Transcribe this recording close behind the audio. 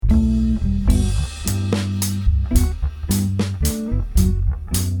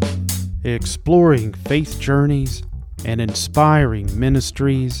exploring faith journeys and inspiring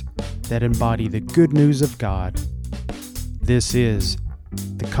ministries that embody the good news of God. This is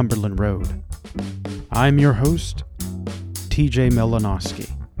the Cumberland Road. I'm your host, TJ Melanowski.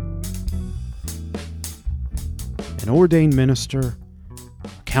 An ordained minister, a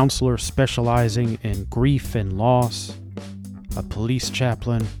counselor specializing in grief and loss, a police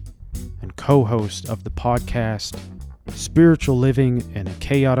chaplain, and co-host of the podcast Spiritual Living in a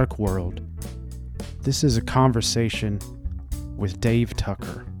Chaotic World. This is a conversation with Dave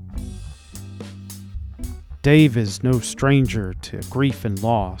Tucker. Dave is no stranger to grief and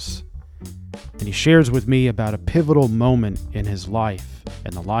loss, and he shares with me about a pivotal moment in his life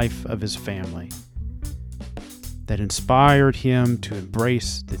and the life of his family that inspired him to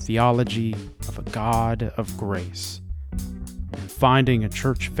embrace the theology of a God of grace, and finding a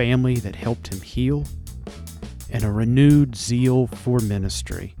church family that helped him heal, and a renewed zeal for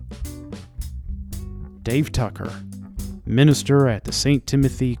ministry. Dave Tucker, minister at the St.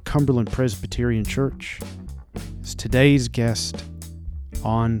 Timothy Cumberland Presbyterian Church, is today's guest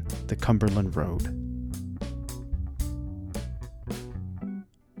on the Cumberland Road.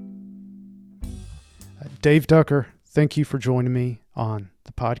 Dave Tucker, thank you for joining me on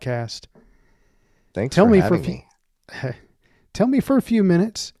the podcast. Thanks for having me. Tell me for a few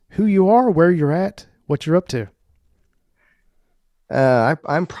minutes who you are, where you're at, what you're up to.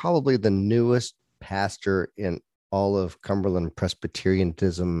 I'm probably the newest pastor in all of Cumberland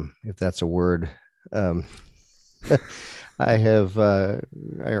Presbyterianism, if that's a word. I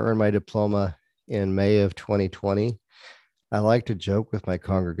earned my diploma in May of 2020. I like to joke with my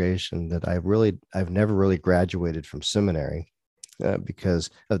congregation that I've never really graduated from seminary because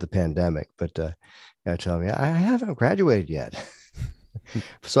of the pandemic, but I tell me I haven't graduated yet.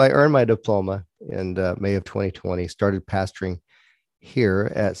 So I earned my diploma in May of 2020, started pastoring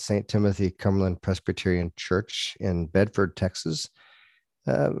here at St. Timothy Cumberland Presbyterian Church in Bedford, Texas,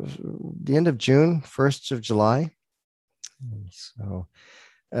 the end of June, 1st of July. So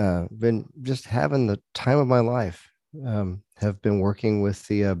been just having the time of my life. Have been working with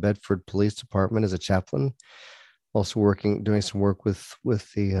the Bedford Police Department as a chaplain, also doing some work with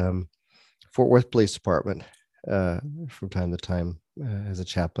the Fort Worth Police Department from time to time as a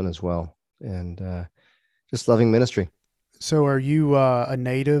chaplain as well, and just loving ministry. So are you a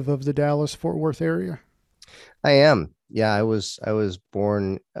native of the Dallas-Fort Worth area? I am. Yeah, I was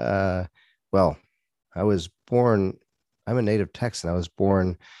born, I'm a native Texan. I was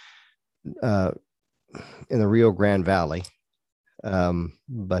born in the Rio Grande Valley,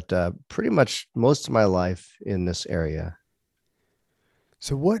 but pretty much most of my life in this area.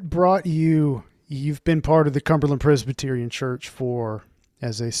 So what brought you've been part of the Cumberland Presbyterian Church for,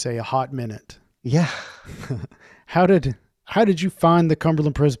 as they say, a hot minute. Yeah. How did you find the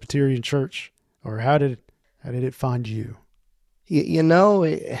Cumberland Presbyterian Church, or how did it find you?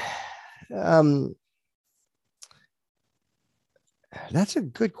 That's a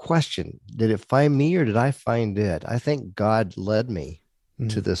good question. Did it find me or did I find it? I think God led me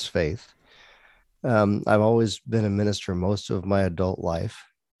to this faith. I've always been a minister most of my adult life,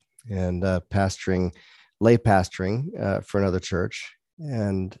 and lay pastoring for another church,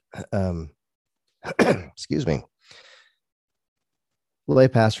 and excuse me. Lay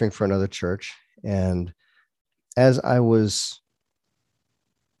pastoring for another church. And as I was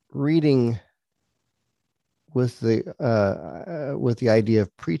reading with the idea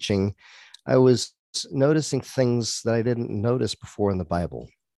of preaching, I was noticing things that I didn't notice before in the Bible.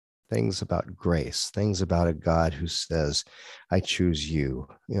 Things about grace, things about a God who says, I choose you,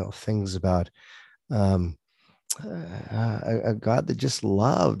 things about a God that just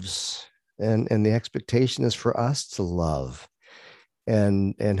loves, and the expectation is for us to love.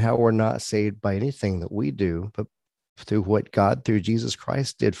 And how we're not saved by anything that we do, but through what God, through Jesus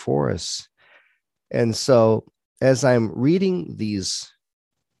Christ, did for us. And so as I'm reading these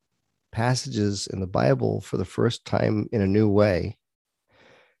passages in the Bible for the first time in a new way,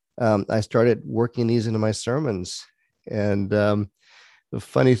 I started working these into my sermons. And the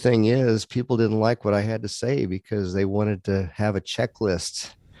funny thing is, people didn't like what I had to say because they wanted to have a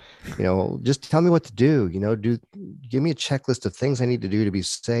checklist. Just tell me what to do, give me a checklist of things I need to do to be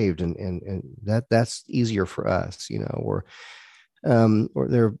saved. And that's easier for us, or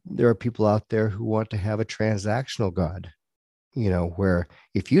there are people out there who want to have a transactional God, where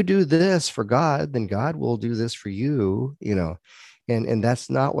if you do this for God, then God will do this for you, and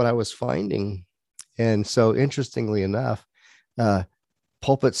that's not what I was finding. And so interestingly enough,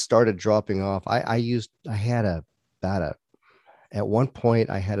 pulpits started dropping off. At one point,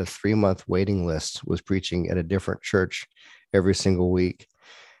 I had a 3-month waiting list, was preaching at a different church every single week.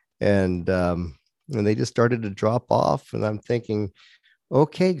 And they just started to drop off. And I'm thinking,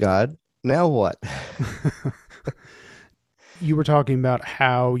 okay, God, now what? You were talking about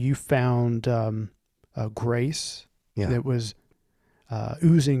how you found grace Yeah. that was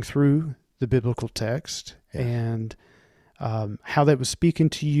oozing through the biblical text, Yeah. and how that was speaking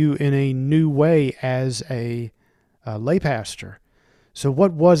to you in a new way as a lay pastor. So,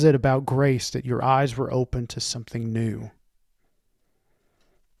 what was it about grace that your eyes were open to something new?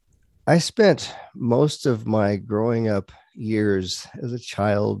 I spent most of my growing up years as a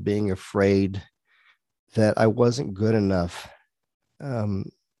child being afraid that I wasn't good enough um,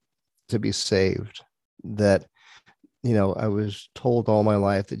 to be saved. That, I was told all my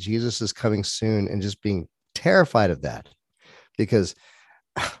life that Jesus is coming soon, and just being terrified of that because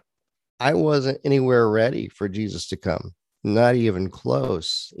I wasn't anywhere ready for Jesus to come, not even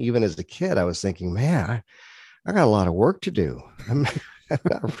close. Even as a kid, I was thinking, man, I got a lot of work to do. I'm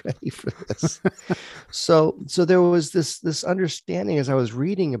not ready for this. So there was this understanding as I was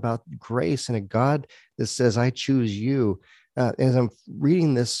reading about grace and a God that says, I choose you. As I'm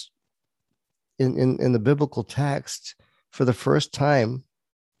reading this in the biblical text for the first time,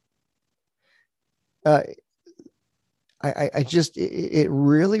 uh, I just it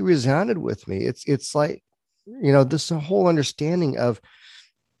really resounded with me. It's like, this whole understanding of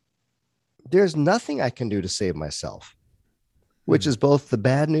there's nothing I can do to save myself, which Hmm. is both the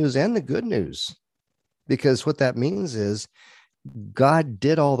bad news and the good news. Because what that means is God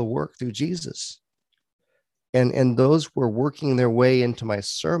did all the work through Jesus. And those were working their way into my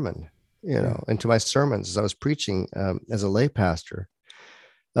sermon, into my sermons as I was preaching as a lay pastor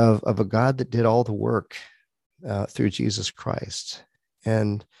of a God that did all the work through Jesus Christ.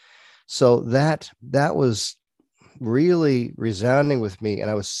 And so that was really resounding with me. And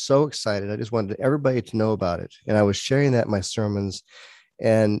I was so excited. I just wanted everybody to know about it. And I was sharing that in my sermons.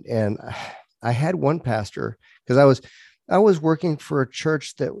 And I had one pastor, because I was working for a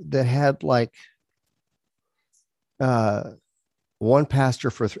church that had like uh, one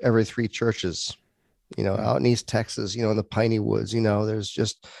pastor for every three churches, out in East Texas, in the Piney Woods. There's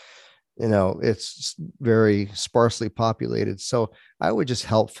just, it's very sparsely populated. So I would just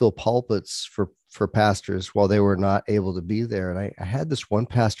help fill pulpits for pastors while they were not able to be there. And I had this one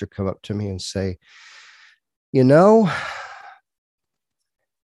pastor come up to me and say, you know,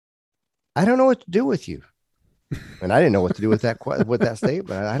 I don't know what to do with you. And I didn't know what to do with that statement.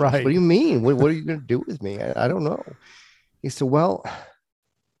 What do Right. you mean? What are you going to do with me? I don't know. He said, well,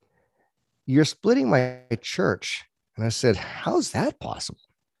 you're splitting my church. And I said, how's that possible?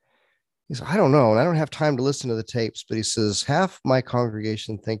 He said, I don't know. And I don't have time to listen to the tapes, but he says, half my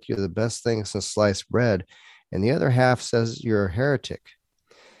congregation think you're the best thing since sliced bread. And the other half says you're a heretic.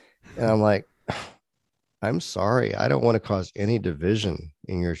 And I'm like, I'm sorry. I don't want to cause any division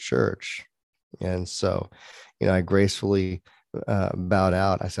in your church. And so, I gracefully bowed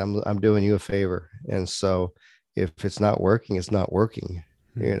out. I said, I'm doing you a favor. And so if it's not working, it's not working,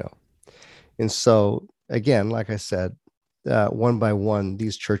 Hmm. you know. And so, again, like I said, one by one,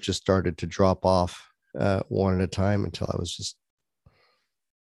 these churches started to drop off one at a time until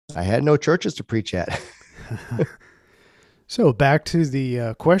I had no churches to preach at. So back to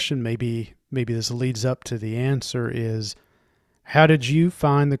the question, maybe this leads up to the answer is, how did you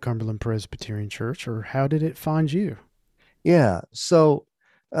find the Cumberland Presbyterian Church, or how did it find you? Yeah. So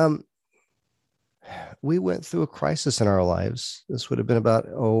um, we went through a crisis in our lives. This would have been about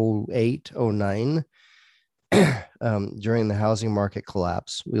 08, 09, during the housing market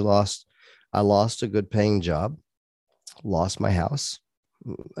collapse. I lost a good paying job, lost my house.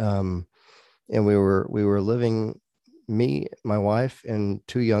 Um, and we were living, me, my wife, and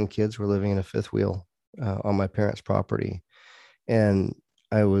two young kids were living in a fifth wheel on my parents' property. And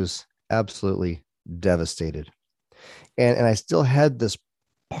I was absolutely devastated. And I still had this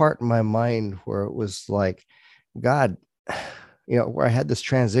part in my mind where it was like, God, where I had this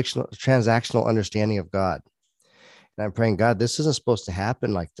transactional understanding of God. And I'm praying, God, this isn't supposed to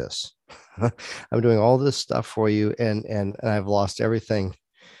happen like this. I'm doing all this stuff for you, and I've lost everything.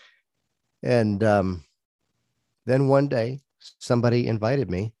 And then one day, somebody invited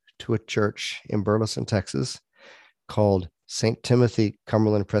me to a church in Burleson, Texas, called St. Timothy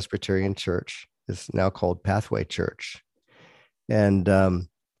Cumberland Presbyterian Church. It's now called Pathway Church. And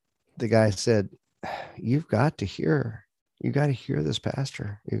the guy said, you've got to hear this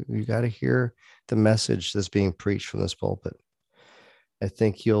pastor. You got to hear the message that's being preached from this pulpit. I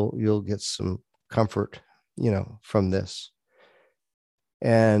think you'll get some comfort, from this.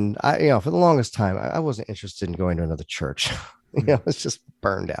 And I, for the longest time, I wasn't interested in going to another church. I was just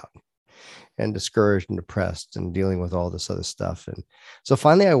burned out. and discouraged and depressed and dealing with all this other stuff. And so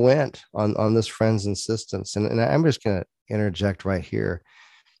finally I went on this friend's insistence. And I'm just going to interject right here.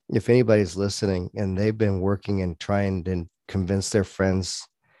 If anybody's listening and they've been working and trying to convince their friends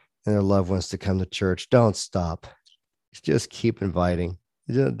and their loved ones to come to church, don't stop. Just keep inviting.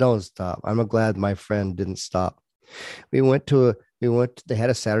 Don't stop. I'm glad my friend didn't stop. They had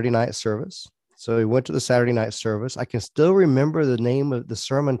a Saturday night service. So we went to the Saturday night service. I can still remember the name of the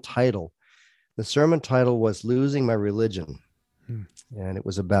sermon title. The sermon title was Losing My Religion. And it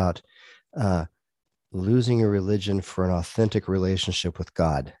was about losing your religion for an authentic relationship with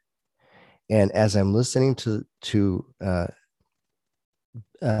God. And as I'm listening to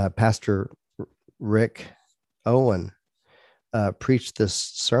Pastor Rick Owen preach this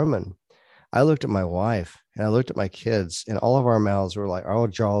sermon, I looked at my wife and I looked at my kids, and all of our mouths were like, our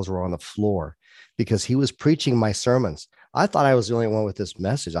jaws were on the floor, because he was preaching my sermons. I thought I was the only one with this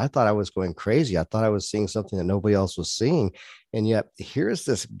message. I thought I was going crazy. I thought I was seeing something that nobody else was seeing. And yet here's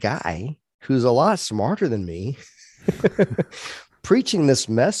this guy who's a lot smarter than me preaching this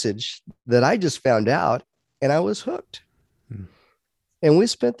message that I just found out, and I was hooked. And we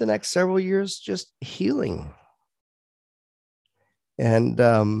spent the next several years just healing.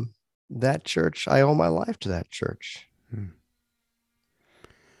 And that church, I owe my life to that church.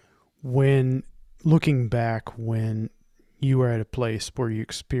 When looking back, when you were at a place where you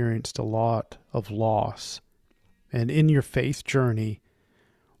experienced a lot of loss, and in your faith journey,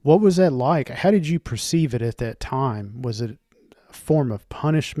 what was that like? How did you perceive it at that time? Was it a form of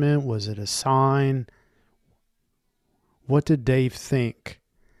punishment? Was it a sign? What did Dave think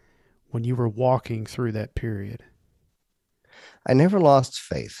when you were walking through that period? I never lost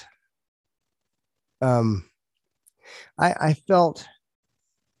faith. I felt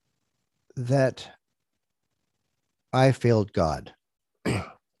that I failed God,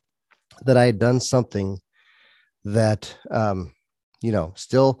 that I had done something that,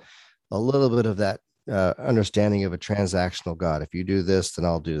 still a little bit of that understanding of a transactional God. If you do this, then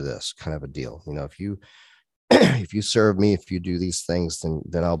I'll do this kind of a deal. If you if you serve me, if you do these things,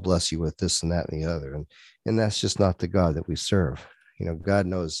 then I'll bless you with this and that and the other. And that's just not the God that we serve. God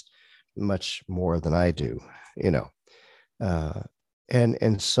knows much more than I do,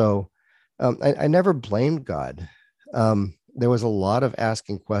 so I never blamed God. There was a lot of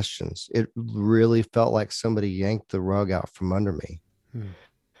asking questions. It really felt like somebody yanked the rug out from under me.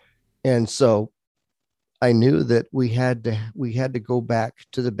 And so I knew that we had to go back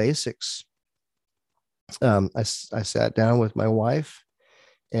to the basics. I sat down with my wife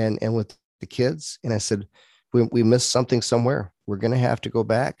and with the kids, and I said, we missed something somewhere. We're going to have to go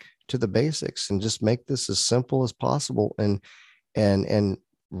back to the basics and just make this as simple as possible and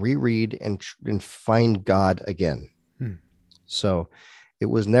reread and find God again. So it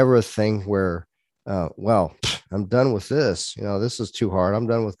was never a thing where, I'm done with this. This is too hard. I'm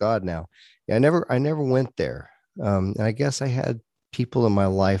done with God now. I never went there. And I guess I had people in my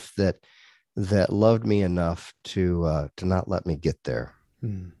life that loved me enough to not let me get there.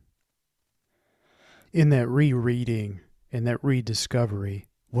 In that rereading and that rediscovery,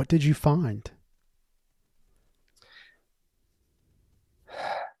 what did you find?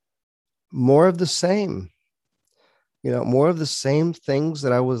 More of the same. More of the same things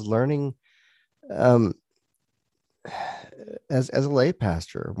that I was learning as a lay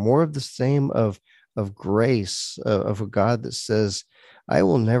pastor. More of the same of grace, of a God that says, I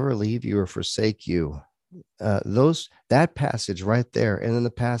will never leave you or forsake you. That passage right there. And then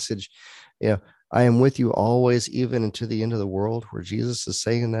the passage, I am with you always, even into the end of the world, where Jesus is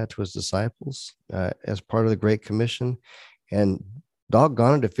saying that to his disciples as part of the Great Commission. And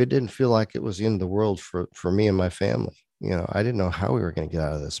doggone it, if it didn't feel like it was the end of the world for me and my family, I didn't know how we were going to get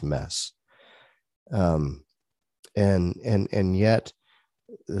out of this mess. And yet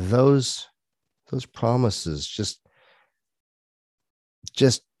those promises just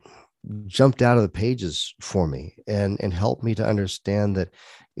jumped out of the pages for me and helped me to understand that,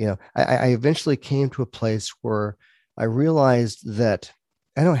 I eventually came to a place where I realized that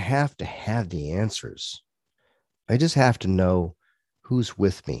I don't have to have the answers. I just have to know who's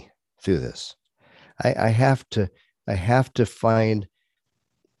with me through this. I have to find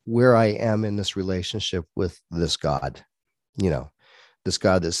where I am in this relationship with this God, this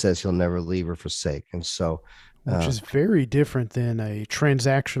God that says he'll never leave or forsake. And so, which is very different than a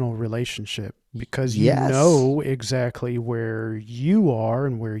transactional relationship, because you yes. know exactly where you are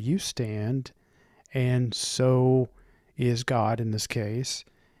and where you stand. And so is God in this case,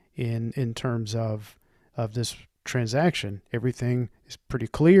 in terms of this transaction. Everything is pretty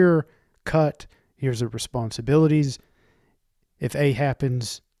clear cut. Here's the responsibilities. If A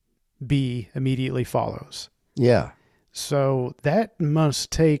happens, B immediately follows. Yeah. So that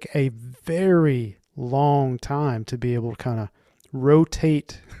must take a very long time to be able to kind of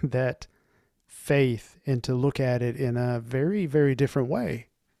rotate that faith and to look at it in a very, very different way.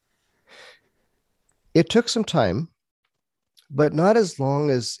 It took some time, but not as long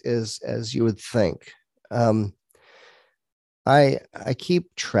as you would think. Um, I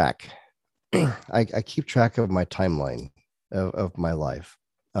keep track. I keep track of my timeline of my life,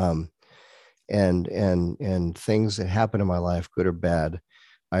 and things that happen in my life, good or bad.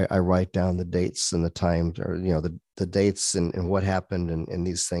 I write down the dates and the times, or the dates and what happened and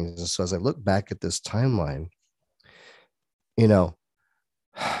these things. And so as I look back at this timeline, you know,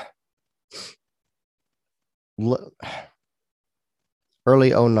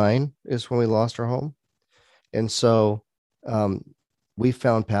 early '09 is when we lost our home, and so um, we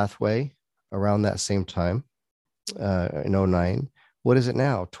found Pathway around that same time, in '09. What is it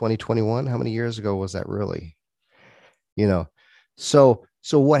now? 2021? How many years ago was that really? You know, so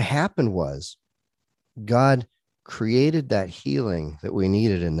what happened was God created that healing that we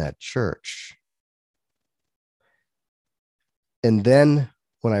needed in that church. And then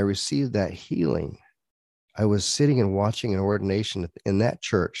when I received that healing, I was sitting and watching an ordination in that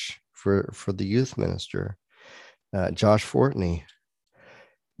church for the youth minister, Josh Fortney.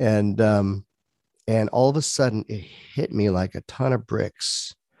 And all of a sudden it hit me like a ton of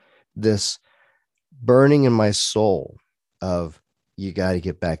bricks, this burning in my soul of, you got to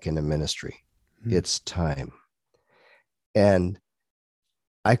get back into ministry. It's time. And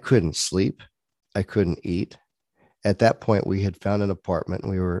I couldn't sleep. I couldn't eat. At that point, we had found an apartment,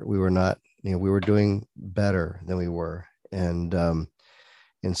 and we were not, we were doing better than we were. And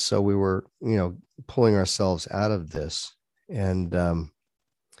so we were, pulling ourselves out of this. And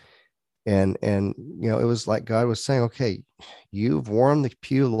it was like God was saying, okay, you've warmed the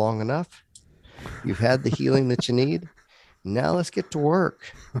pew long enough. You've had the healing that you need. Now let's get to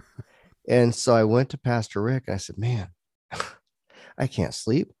work. And so I went to Pastor Rick and I said, man, I can't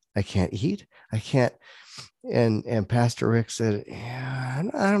sleep. I can't eat. I can't. And Pastor Rick said, yeah,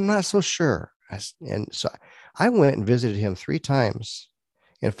 I'm not so sure. And so I went and visited him 3 times.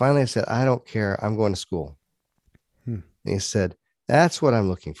 And finally I said, I don't care. I'm going to school. And he said, that's what I'm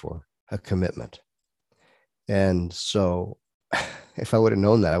looking for, a commitment. And so if I would have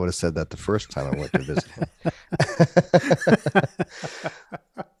known that, I would have said that the first time I went to visit him.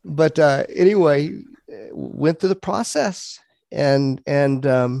 But anyway, went through the process, and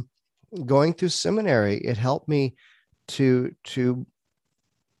going through seminary, it helped me to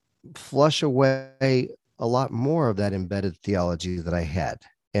flush away a lot more of that embedded theology that I had,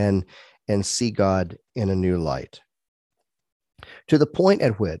 and see God in a new light, to the point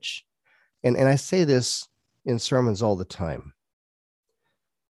at which, and I say this in sermons all the time,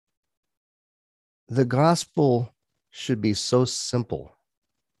 the gospel should be so simple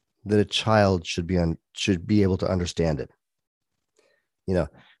that a child should be able to understand it.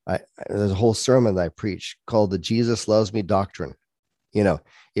 There's a whole sermon that I preach called the Jesus Loves Me doctrine.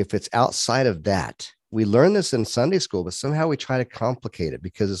 If it's outside of that, we learn this in Sunday school, but somehow we try to complicate it,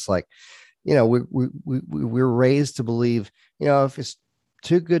 because it's like, we're raised to believe, if it's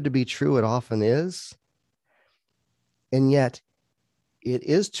too good to be true, it often is. And yet it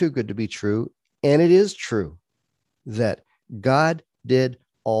is too good to be true. And it is true that God did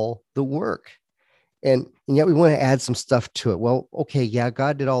all the work. And yet we want to add some stuff to it. Well, okay, yeah,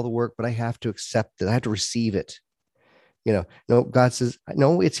 God did all the work, but I have to accept it. I have to receive it. No, God says,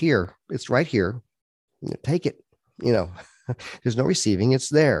 no, it's here. It's right here. Take it. There's no receiving. It's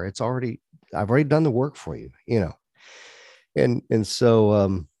there. I've already done the work for you, And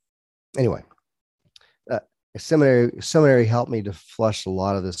so, anyway, seminary helped me to flush a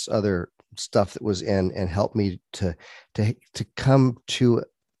lot of this other stuff that was in, and helped me to come to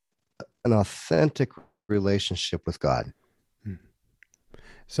an authentic relationship with God.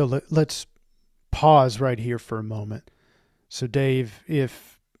 So let's pause right here for a moment. So Dave,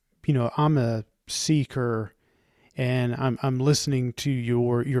 if I'm a seeker and I'm listening to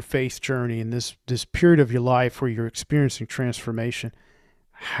your faith journey and this period of your life where you're experiencing transformation,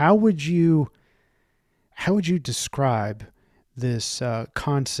 how would you describe this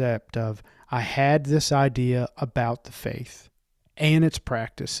concept of, I had this idea about the faith and its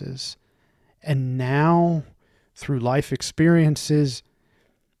practices, and now through life experiences,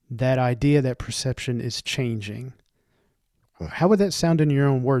 that idea, that perception is changing? How would that sound in your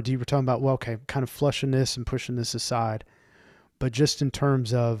own words? You were talking about, well, okay, kind of flushing this and pushing this aside, but just in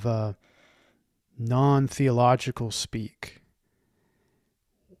terms of non-theological speak,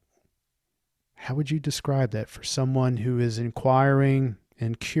 how would you describe that for someone who is inquiring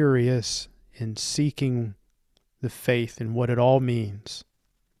and curious and seeking the faith and what it all means?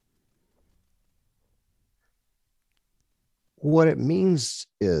 What it means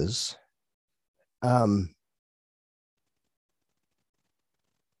is, God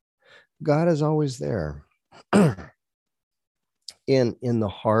is always there in the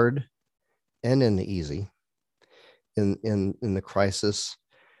hard and in the easy, in the crisis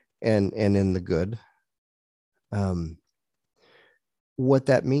and in the good. What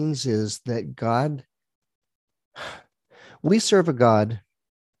that means is that we serve a God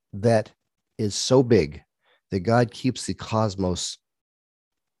that is so big that God keeps the cosmos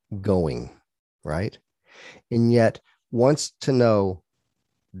going, right? And yet wants to know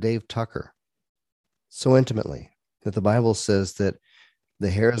Dave Tucker so intimately that the Bible says that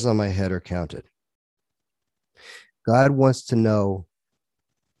the hairs on my head are counted. God wants to know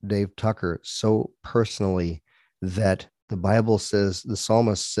Dave Tucker so personally that the Bible says, the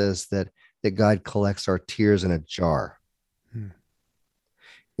psalmist says that God collects our tears in a jar.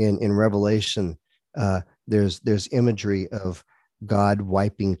 In Revelation, there's imagery of God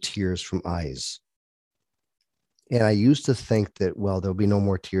wiping tears from eyes. And I used to think that, well, there'll be no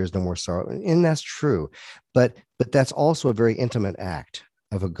more tears, no more sorrow. And that's true. But that's also a very intimate act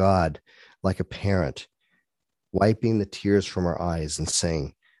of a God, like a parent, wiping the tears from our eyes and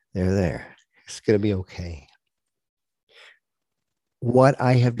saying, they're there. It's going to be okay. What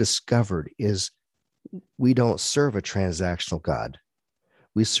I have discovered is we don't serve a transactional God.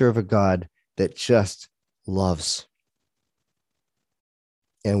 We serve a God that just loves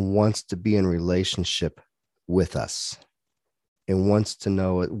and wants to be in relationship with us and wants to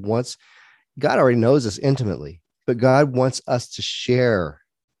know it. God already knows us intimately, but God wants us to share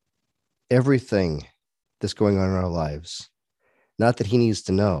everything that's going on in our lives. Not that he needs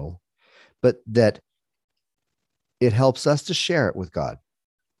to know, but that it helps us to share it with God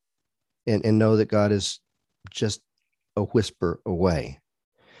and know that God is just a whisper away.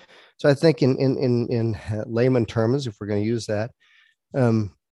 So I think in layman terms, if we're going to use that,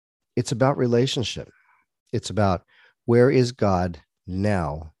 it's about relationship. It's about where is God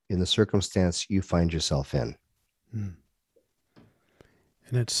now in the circumstance you find yourself in. And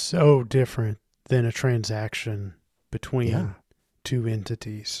it's so different than a transaction between two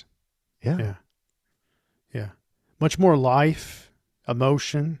entities. Yeah. Much more life,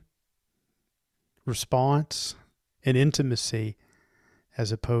 emotion, response, and intimacy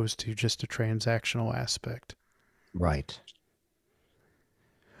as opposed to just a transactional aspect. Right.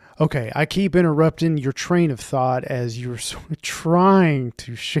 Okay, I keep interrupting your train of thought as you're sort of trying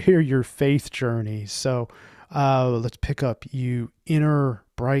to share your faith journey. So let's pick up. You enter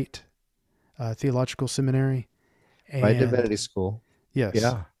Brite Theological Seminary. And, Brite Divinity School. Yes.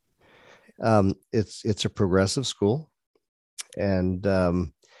 Yeah. It's a progressive school. And I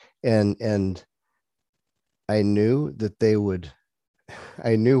knew that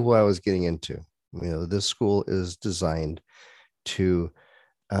I knew what I was getting into. You know, this school is designed to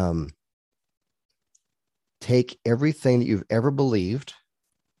take everything that you've ever believed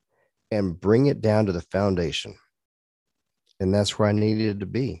and bring it down to the foundation. And that's where I needed to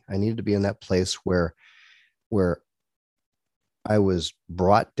be. I needed to be in that place where I was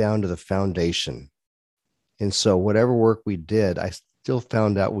brought down to the foundation. And so whatever work we did, I still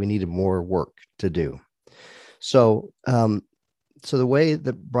found out we needed more work to do. So, so the way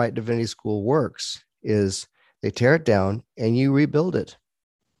the Brite Divinity School works is they tear it down and you rebuild it.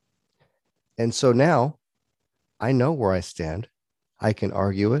 And so now I know where I stand. I can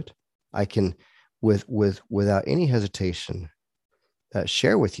argue it. I can, without any hesitation,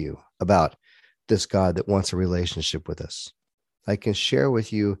 share with you about this God that wants a relationship with us. I can share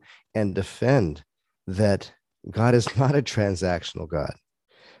with you and defend that God is not a transactional God.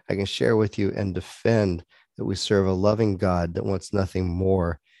 I can share with you and defend that we serve a loving God that wants nothing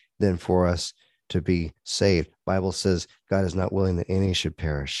more than for us to be saved. The Bible says God is not willing that any should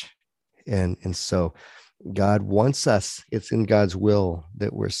perish. And so God wants us. It's in God's will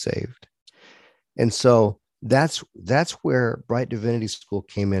that we're saved. And so that's where Brite Divinity School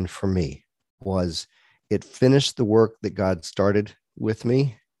came in for me. Was it finished the work that God started with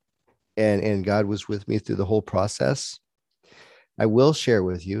me, and God was with me through the whole process. I will share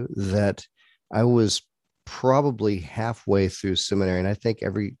with you that I was probably halfway through seminary, and I think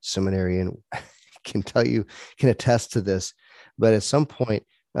every seminarian can attest to this. But at some point,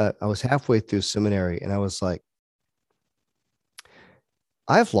 I was halfway through seminary, and I was like,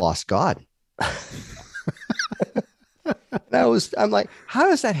 I've lost God. I'm like, how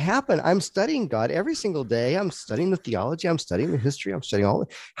does that happen? I'm studying God every single day. I'm studying the theology. I'm studying the history. I'm studying all.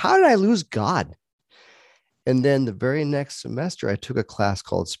 How did I lose God? And then the very next semester, I took a class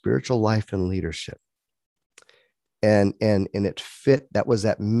called Spiritual Life and Leadership. And it fit. That was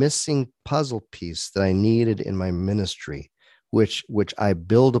that missing puzzle piece that I needed in my ministry, which I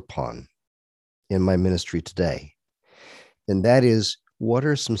build upon in my ministry today. And that is, what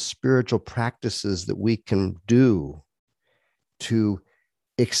are some spiritual practices that we can do to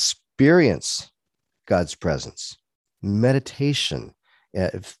experience God's presence? Meditation,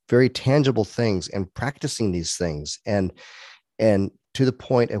 very tangible things, and practicing these things, and to the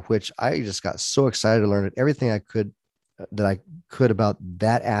point at which I just got so excited to learn everything I could about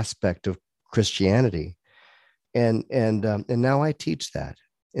that aspect of Christianity, and now I teach that,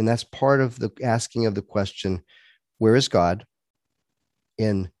 and that's part of the asking of the question, where is God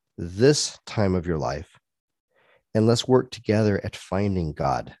in this time of your life? And let's work together at finding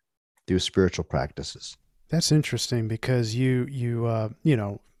God through spiritual practices. That's interesting, because you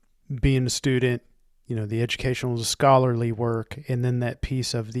know, being a student, you know, the educational, the scholarly work, and then that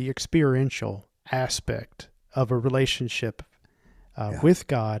piece of the experiential aspect of a relationship with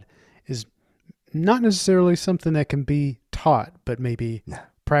God is not necessarily something that can be taught, but maybe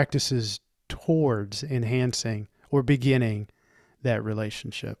practices towards enhancing or beginning that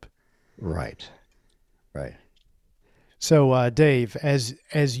relationship. Right. So, Dave, as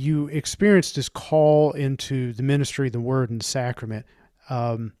you experienced this call into the ministry, the Word, and the sacrament,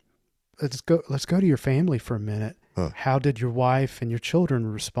 let's go to your family for a minute. How did your wife and your children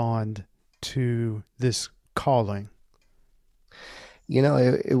respond to this calling? You know,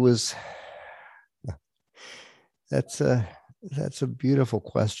 it was, that's a beautiful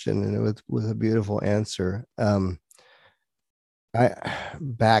question, and it was a beautiful answer. I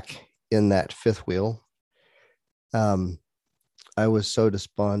back in that fifth wheel, I was so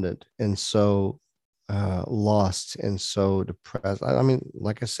despondent and so lost and so depressed. I mean,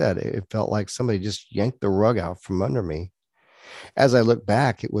 like I said, it felt like somebody just yanked the rug out from under me. As I look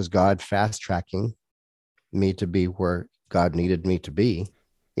back, it was God fast tracking me to be where God needed me to be,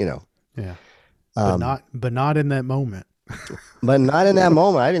 you know. Yeah, but not in that moment. But not in that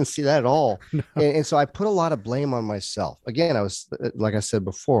moment. I didn't see that at all. No. And so I put a lot of blame on myself. Again, I was, like I said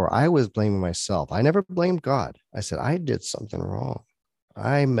before, I was blaming myself. I never blamed God. I said, I did something wrong.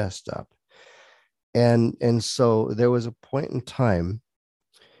 I messed up. And so there was a point in time,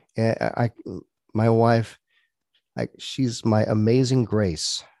 and my wife, she's my Amazing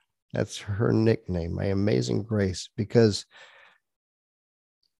Grace. That's her nickname, my Amazing Grace, because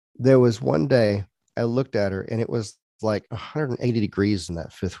there was one day I looked at her and it was like 180 degrees in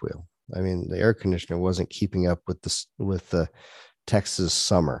that fifth wheel. I mean, the air conditioner wasn't keeping up with the Texas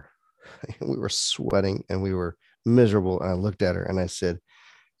summer. We were sweating and we were miserable. And I looked at her and I said,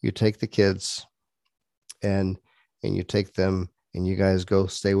 you take the kids and you take them and you guys go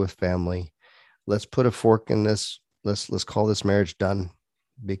stay with family. Let's put a fork in this. Let's call this marriage done,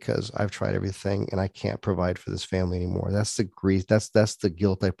 because I've tried everything and I can't provide for this family anymore. That's the grief. That's the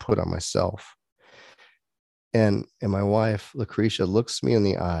guilt I put on myself. And my wife, Lucretia, looks me in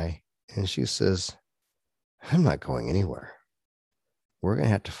the eye and she says, I'm not going anywhere. We're going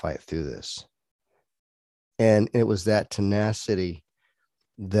to have to fight through this. And it was that tenacity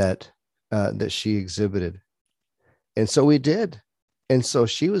that she exhibited. And so we did. And so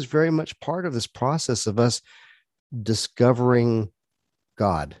she was very much part of this process of us discovering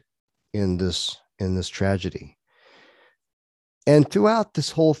God in this tragedy. And throughout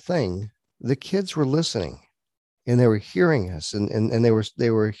this whole thing, the kids were listening and they were hearing us, and they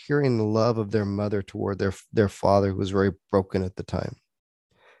were hearing the love of their mother toward their father, who was very broken at the time.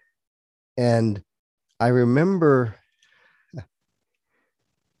 And I remember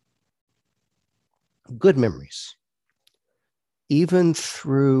good memories, even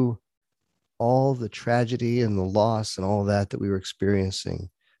through all the tragedy and the loss and all that we were experiencing.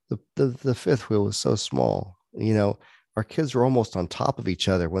 The fifth wheel was so small, you know, our kids were almost on top of each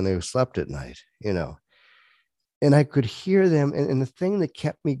other when they slept at night, you know, and I could hear them. And the thing that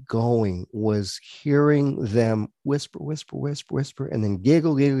kept me going was hearing them whisper, whisper, whisper, whisper, and then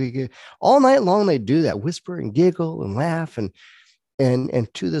giggle, giggle, giggle. All night long, they do that, whisper and giggle and laugh. And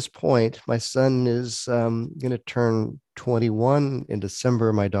to this point, my son is going to turn 21 in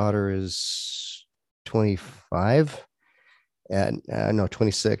December. My daughter is 25 and no,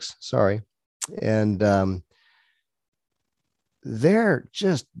 26, sorry. And they're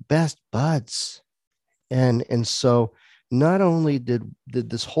just best buds. And so not only did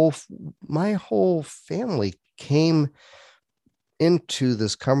this my whole family came into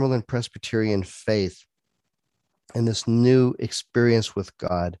this Cumberland Presbyterian faith and this new experience with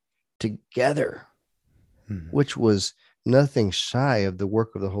God together, which was nothing shy of the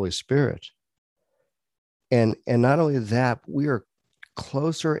work of the Holy Spirit. And not only that, we are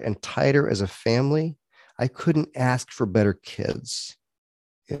closer and tighter as a family. I couldn't ask for better kids,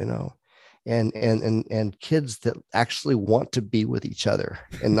 you know, and kids that actually want to be with each other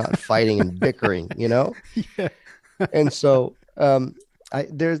and not fighting and bickering, you know. Yeah. And so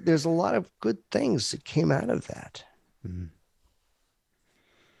there's a lot of good things that came out of that. Mhm.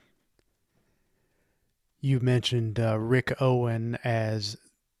 You mentioned Rick Owen as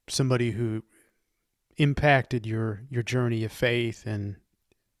somebody who impacted your journey of faith and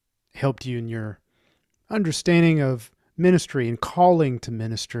helped you in your understanding of ministry and calling to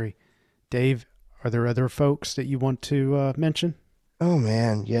ministry. Dave, are there other folks that you want to mention? Oh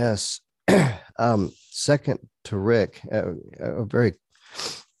man, yes. Second to Rick, very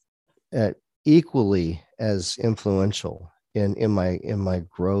uh, equally as influential in my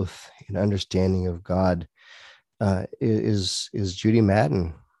growth and understanding of God is Judy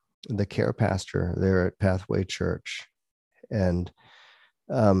Madden, the care pastor there at Pathway Church, and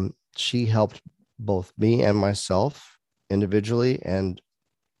she helped both me and myself individually, and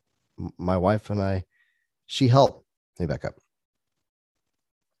my wife and I. She helped. Let me back up.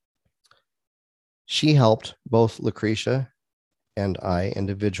 She helped both Lucretia and I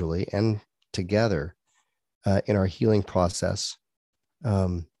individually and together in our healing process,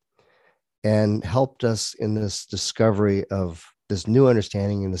 um, and helped us in this discovery of this new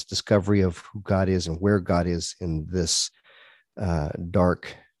understanding and this discovery of who God is and where God is in this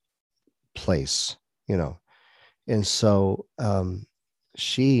dark place, you know. And so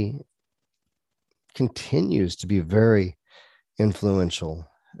she continues to be very influential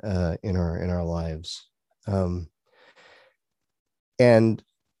in our lives. And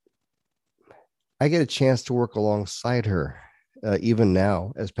I get a chance to work alongside her, even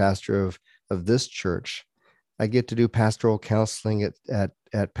now as pastor of this church. I get to do pastoral counseling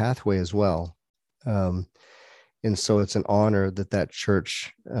at Pathway as well, and so it's an honor that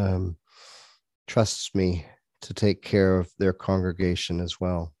church trusts me to take care of their congregation as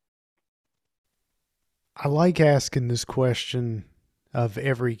well. I like asking this question of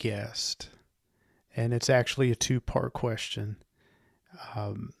every guest, and it's actually a two-part question.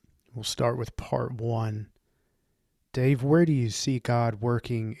 Um, we'll start with part one. Dave, where do you see God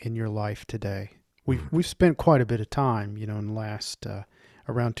working in your life today? We've spent quite a bit of time, in the last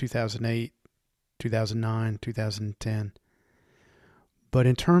around 2008, 2009, 2010. But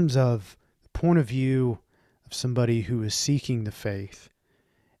in terms of the point of view of somebody who is seeking the faith,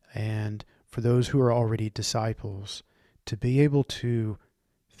 and for those who are already disciples, to be able to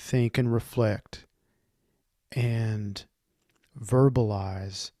think and reflect and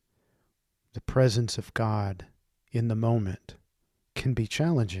verbalize the presence of God in the moment can be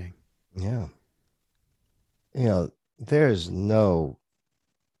challenging. Yeah. There's no,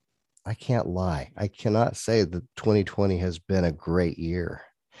 I can't lie. I cannot say that 2020 has been a great year.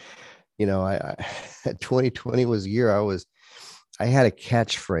 I 2020 was a year I had a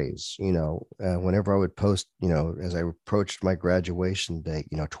catchphrase, whenever I would post, as I approached my graduation date,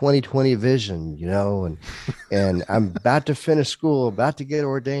 2020 vision, and I'm about to finish school, about to get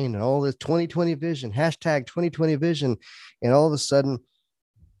ordained, and all this 2020 vision, hashtag 2020 vision. And all of a sudden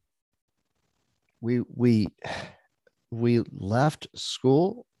we left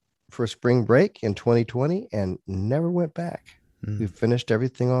school for spring break in 2020 and never went back. We finished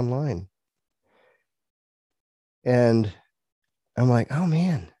everything online. And I'm like, oh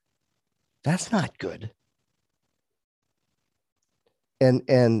man, that's not good. And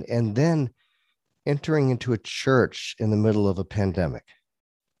then entering into a church in the middle of a pandemic,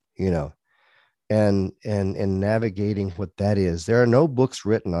 and navigating what that is. There are no books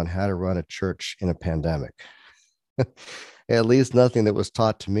written on how to run a church in a pandemic. At least nothing that was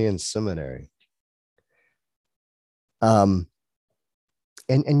taught to me in seminary. And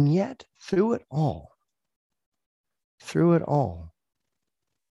yet through it all,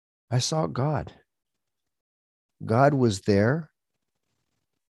 I saw God. God was there.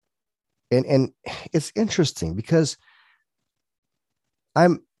 And it's interesting because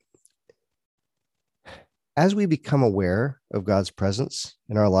as we become aware of God's presence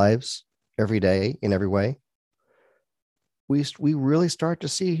in our lives every day, in every way, we really start to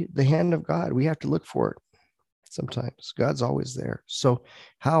see the hand of God. We have to look for it sometimes. God's always there. So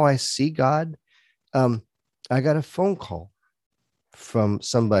how I see God, I got a phone call from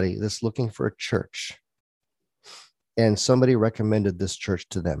somebody that's looking for a church, and somebody recommended this church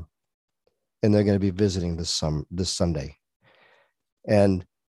to them, and they're going to be visiting this Sunday. And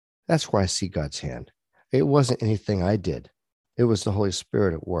that's where I see God's hand. It wasn't anything I did. It was the Holy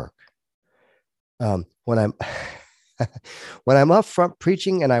Spirit at work. When When I'm up front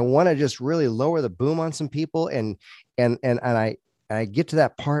preaching and I want to just really lower the boom on some people, and I get to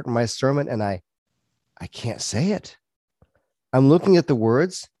that part in my sermon and I can't say it. I'm looking at the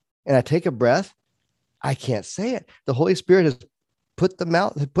words and I take a breath. I can't say it. The Holy Spirit has put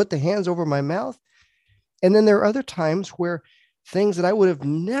the hands over my mouth. And then there are other times where things that I would have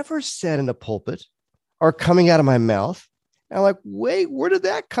never said in a pulpit are coming out of my mouth. And I'm like, wait, where did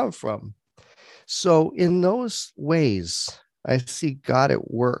that come from? So in those ways, I see God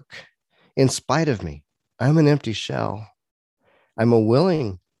at work in spite of me. I'm an empty shell. I'm a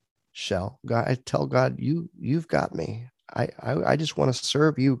willing shell. God, I tell God, you've got me. I just want to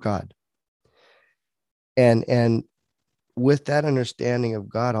serve you, God. And with that understanding of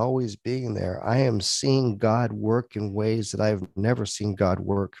God always being there, I am seeing God work in ways that I've never seen God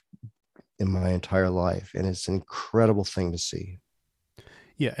work in my entire life. And it's an incredible thing to see.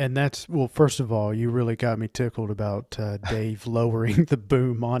 Yeah, and well, first of all, you really got me tickled about Dave lowering the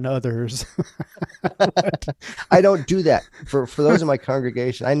boom on others. I don't do that for those in my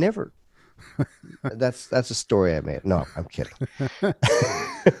congregation. I never. That's a story I made. No, I'm kidding.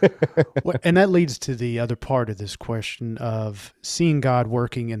 Well, and that leads to the other part of this question of seeing God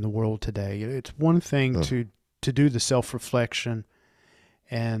working in the world today. It's one thing to do the self-reflection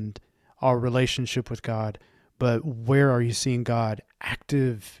and our relationship with God, but where are you seeing God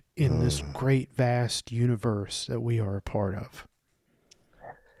active in this great, vast universe that we are a part of?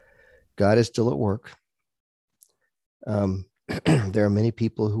 God is still at work. There are many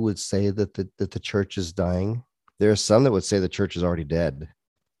people who would say that the church is dying. There are some that would say the church is already dead.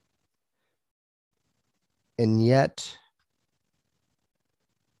 And yet,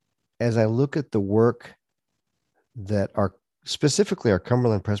 as I look at the work that specifically our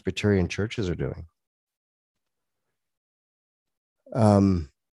Cumberland Presbyterian churches are doing,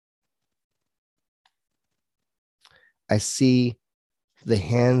 I see the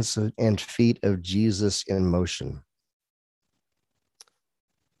hands and feet of Jesus in motion.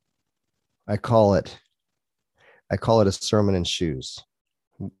 I call it a sermon in shoes.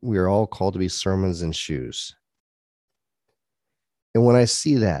 We are all called to be sermons in shoes. And when I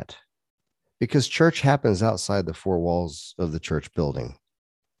see that, because church happens outside the four walls of the church building.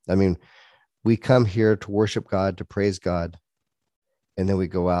 I mean, we come here to worship God, to praise God, and then we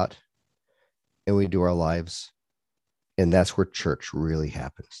go out and we do our lives. And that's where church really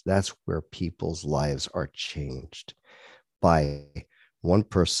happens. That's where people's lives are changed by one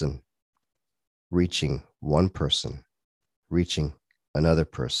person reaching another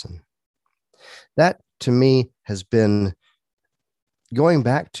person. That to me has been going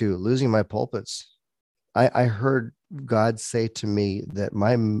back to losing my pulpits. I heard God say to me that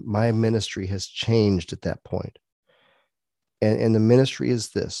my ministry has changed at that point. And the ministry is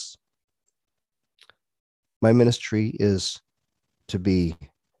this. My ministry is to be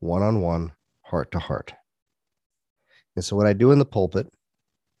one-on-one, heart to heart. And so what I do in the pulpit,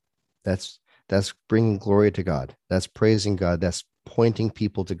 that's bringing glory to God. That's praising God. That's pointing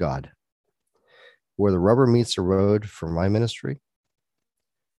people to God. Where the rubber meets the road for my ministry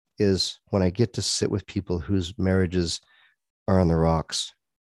is when I get to sit with people whose marriages are on the rocks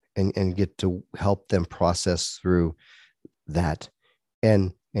and get to help them process through that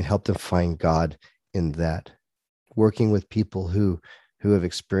and help them find God in that. Working with people who have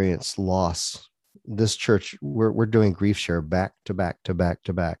experienced loss. This church, we're doing grief share back to back to back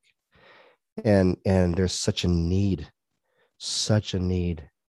to back. And there's such a need.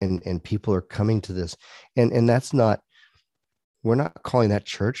 And people are coming to this. And that's not, we're not calling that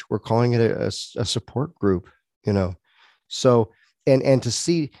church. We're calling it a support group, So, and to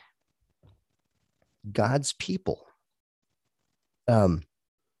see God's people,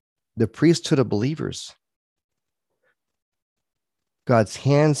 the priesthood of believers, God's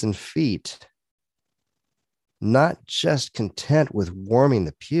hands and feet, not just content with warming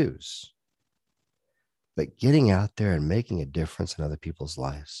the pews, but getting out there and making a difference in other people's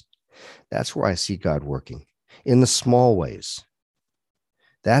lives. That's where I see God working in the small ways.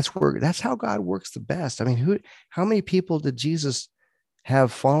 That's how God works the best. I mean, how many people did Jesus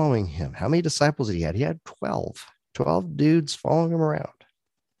have following him? How many disciples did he have? He had 12 dudes following him around.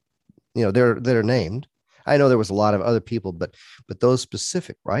 That are named. I know there was a lot of other people, but those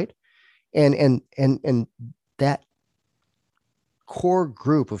specific, right? And that core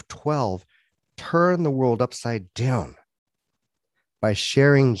group of 12 turned the world upside down by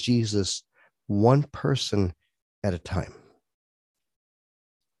sharing Jesus one person at a time.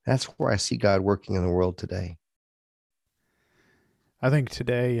 That's where I see God working in the world today. I think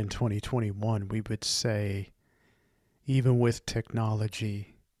today in 2021, we would say, even with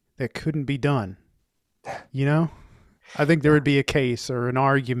technology, that couldn't be done. I think there would be a case or an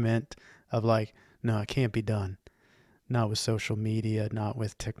argument of like, no, it can't be done. Not with social media, not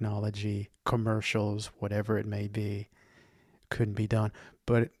with technology, commercials, whatever it may be. Couldn't be done.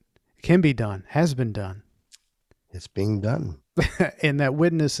 But it can be done, has been done. It's being done. And that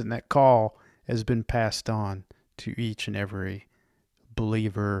witness and that call has been passed on to each and every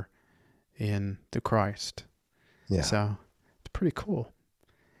believer in the Christ. Yeah. So it's pretty cool.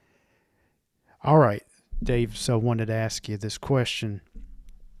 All right, Dave. So I wanted to ask you this question.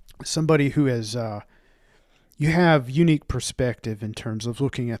 Somebody who has, you have unique perspective in terms of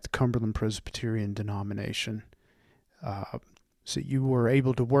looking at the Cumberland Presbyterian denomination. So you were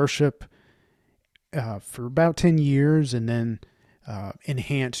able to worship for about 10 years and then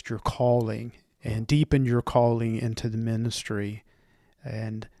enhanced your calling and deepened your calling into the ministry.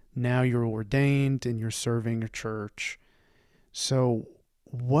 And now you're ordained and you're serving a church. So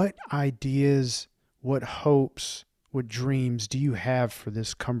what ideas, what hopes, what dreams do you have for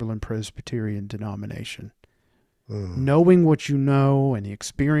this Cumberland Presbyterian denomination? Knowing what you know and the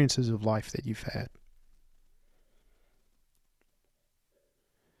experiences of life that you've had.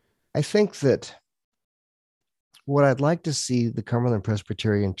 I think that what I'd like to see the Cumberland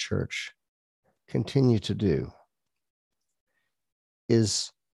Presbyterian Church continue to do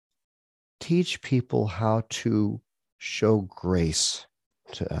is teach people how to show grace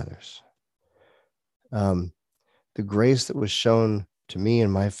to others. The grace that was shown to me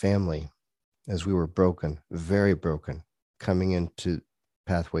and my family as we were broken, very broken, coming into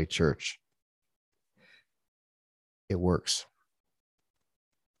Pathway Church. It works.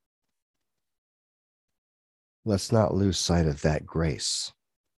 Let's not lose sight of that grace.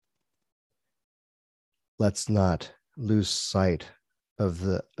 Let's not lose sight of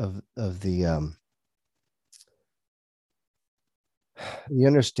the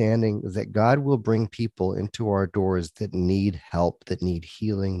understanding that God will bring people into our doors that need help, that need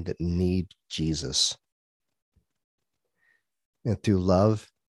healing, that need Jesus. And through love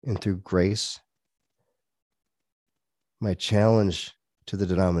and through grace, my challenge to the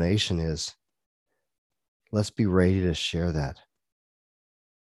denomination is, let's be ready to share that.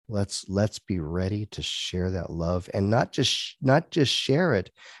 Let's be ready to share that love, and not just share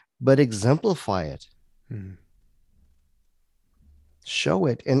it, but exemplify it. Show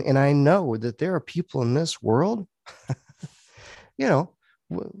it. And I know that there are people in this world,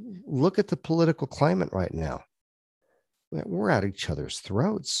 look at the political climate right now. We're at each other's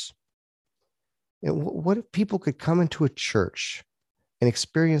throats. And what if people could come into a church and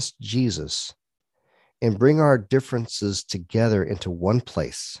experience Jesus and bring our differences together into one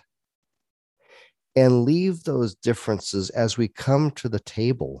place and leave those differences as we come to the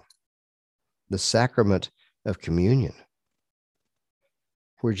table, the sacrament of communion,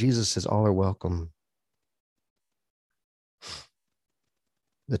 where Jesus says, all are welcome.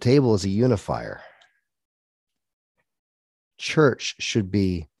 The table is a unifier. Church should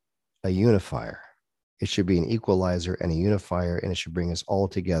be a unifier. It should be an equalizer and a unifier, and it should bring us all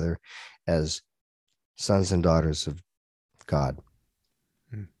together as sons and daughters of God.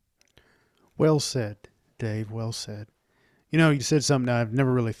 Well said, Dave. Well said. You said something I've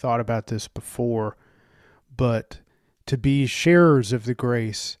never really thought about this before, but to be sharers of the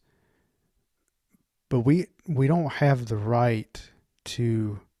grace, but we don't have the right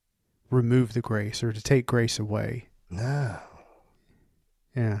to remove the grace or to take grace away. No.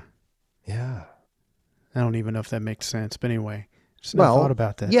 Yeah. Yeah. I don't even know if that makes sense, but anyway, just never thought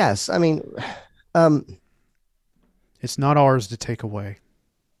about that. Yes. I mean, it's not ours to take away.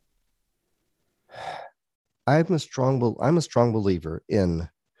 I'm a strong believer in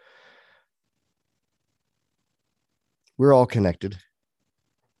we're all connected.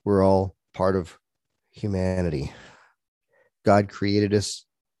 We're all part of humanity. God created us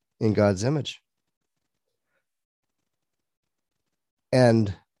in God's image.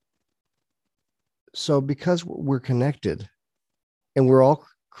 And so because we're connected and we're all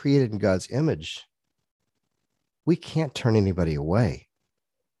created in God's image, we can't turn anybody away.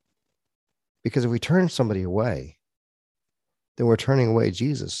 Because if we turn somebody away, then we're turning away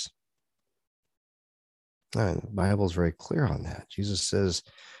Jesus. And the Bible is very clear on that. Jesus says,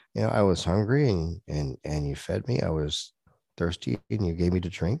 I was hungry and you fed me. I was thirsty and you gave me to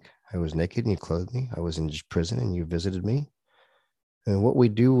drink. I was naked and you clothed me. I was in prison and you visited me. And what we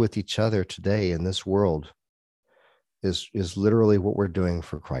do with each other today in this world is literally what we're doing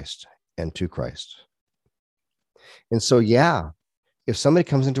for Christ and to Christ. And so, if somebody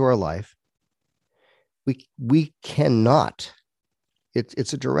comes into our life, we cannot,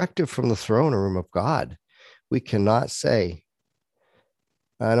 it's a directive from the throne room of God. We cannot say,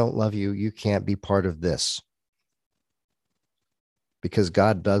 I don't love you. You can't be part of this. because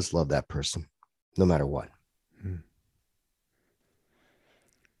God does love that person no matter what.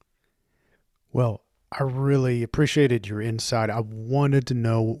 Well, I really appreciated your insight. I wanted to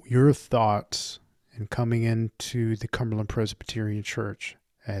know your thoughts in coming into the Cumberland Presbyterian Church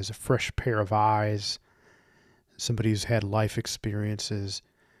as a fresh pair of eyes, somebody who's had life experiences,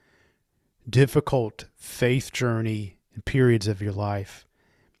 difficult faith journey in periods of your life,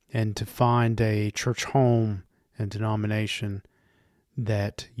 and to find a church home and denomination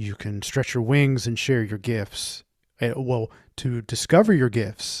that you can stretch your wings and share your gifts. Well, to discover your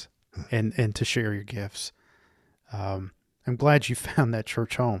gifts and to share your gifts. I'm glad you found that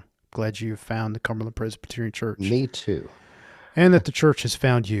church home. Glad you found the Cumberland Presbyterian Church. Me too. And that the church has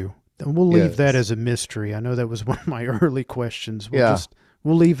found you. And we'll leave that Yes. as a mystery. I know that was one of my early questions. Yeah.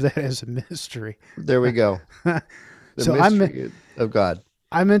 We'll leave that as a mystery. There we go. The So mystery of God.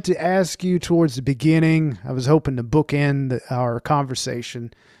 I meant to ask you towards the beginning. I was hoping to bookend our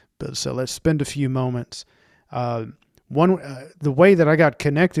conversation, but so let's spend a few moments. The way that I got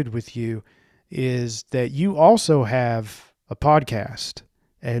connected with you is that you also have a podcast,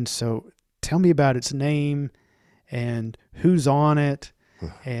 and so tell me about its name and who's on it,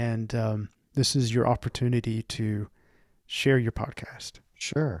 and this is your opportunity to share your podcast.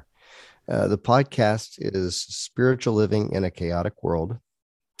 Sure. The podcast is Spiritual Living in a Chaotic World.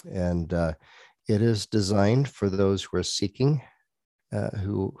 And it is designed for those who are seeking,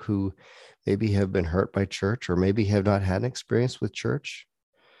 who maybe have been hurt by church or maybe have not had an experience with church.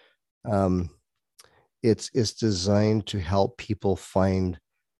 It's designed to help people find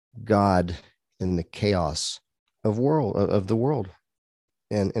God in the chaos of the world.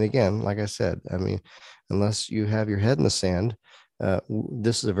 And again, like I said, I mean, unless you have your head in the sand,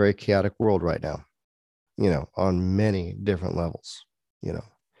 this is a very chaotic world right now, on many different levels,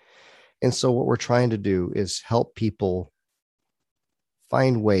 And so what we're trying to do is help people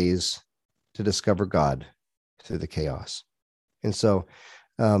find ways to discover God through the chaos. And so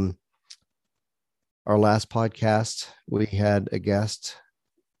our last podcast, we had a guest,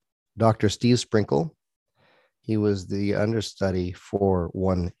 Dr. Steve Sprinkle. He was the understudy for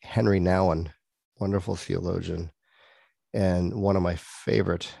one Henry Nouwen, wonderful theologian, and one of my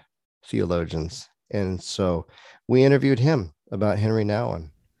favorite theologians. And so we interviewed him about Henry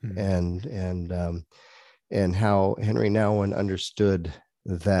Nouwen. And how Henry Nouwen understood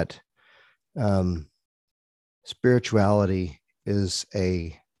that spirituality is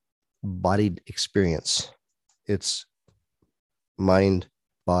a bodied experience. It's mind,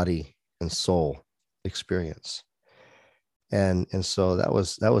 body, and soul experience. And so that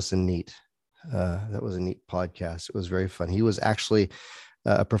was a neat podcast. It was very fun. He was actually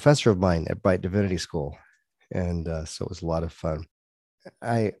a professor of mine at Bright Divinity School, and so it was a lot of fun.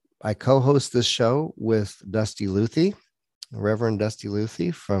 I co-host this show with Dusty Luthi, Reverend Dusty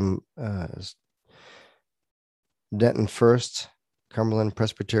Luthi from Denton First Cumberland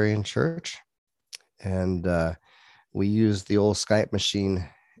Presbyterian Church. And we use the old Skype machine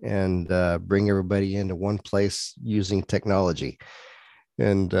and bring everybody into one place using technology.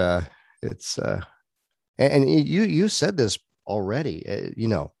 And it's and you said this already, a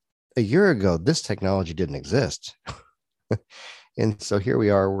year ago, this technology didn't exist. And so here we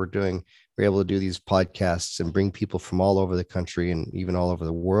are, we're able to do these podcasts and bring people from all over the country and even all over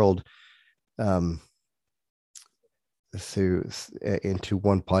the world into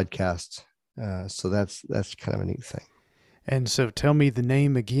one podcast. So that's kind of a neat thing. And so tell me the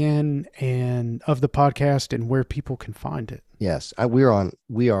name again and of the podcast and where people can find it. Yes, we are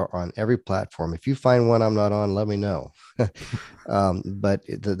on every platform. If you find one I'm not on, let me know. But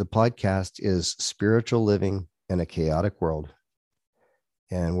the podcast is Spiritual Living in a Chaotic World.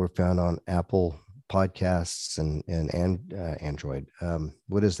 And we're found on Apple Podcasts and Android.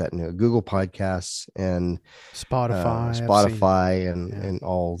 What is that new? Google Podcasts and Spotify and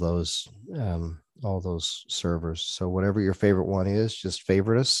all those servers. So whatever your favorite one is, just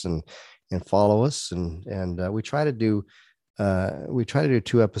favorite us and follow us. And we try to do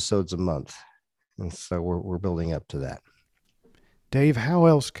 2 episodes a month. And so we're building up to that. Dave, how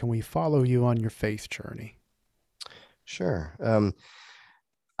else can we follow you on your faith journey? Sure.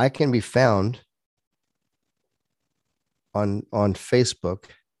 I can be found on Facebook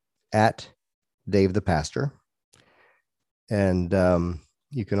at Dave the Pastor. And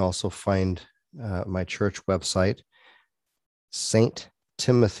you can also find my church website,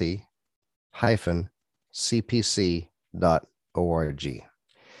 sttimothy-cpc.org.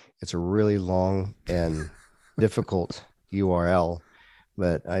 It's a really long and difficult URL,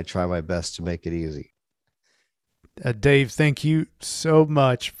 but I try my best to make it easy. Dave, thank you so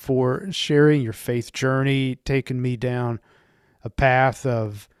much for sharing your faith journey, taking me down a path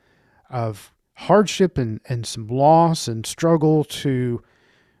of hardship and some loss and struggle to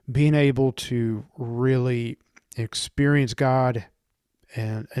being able to really experience God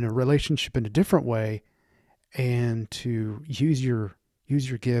and in a relationship in a different way, and to use your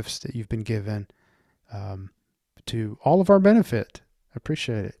gifts that you've been given to all of our benefit. I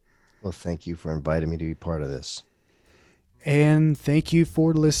appreciate it. Well, thank you for inviting me to be part of this. And thank you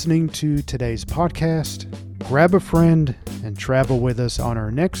for listening to today's podcast. Grab a friend and travel with us on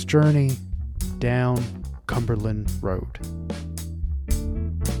our next journey down Cumberland Road.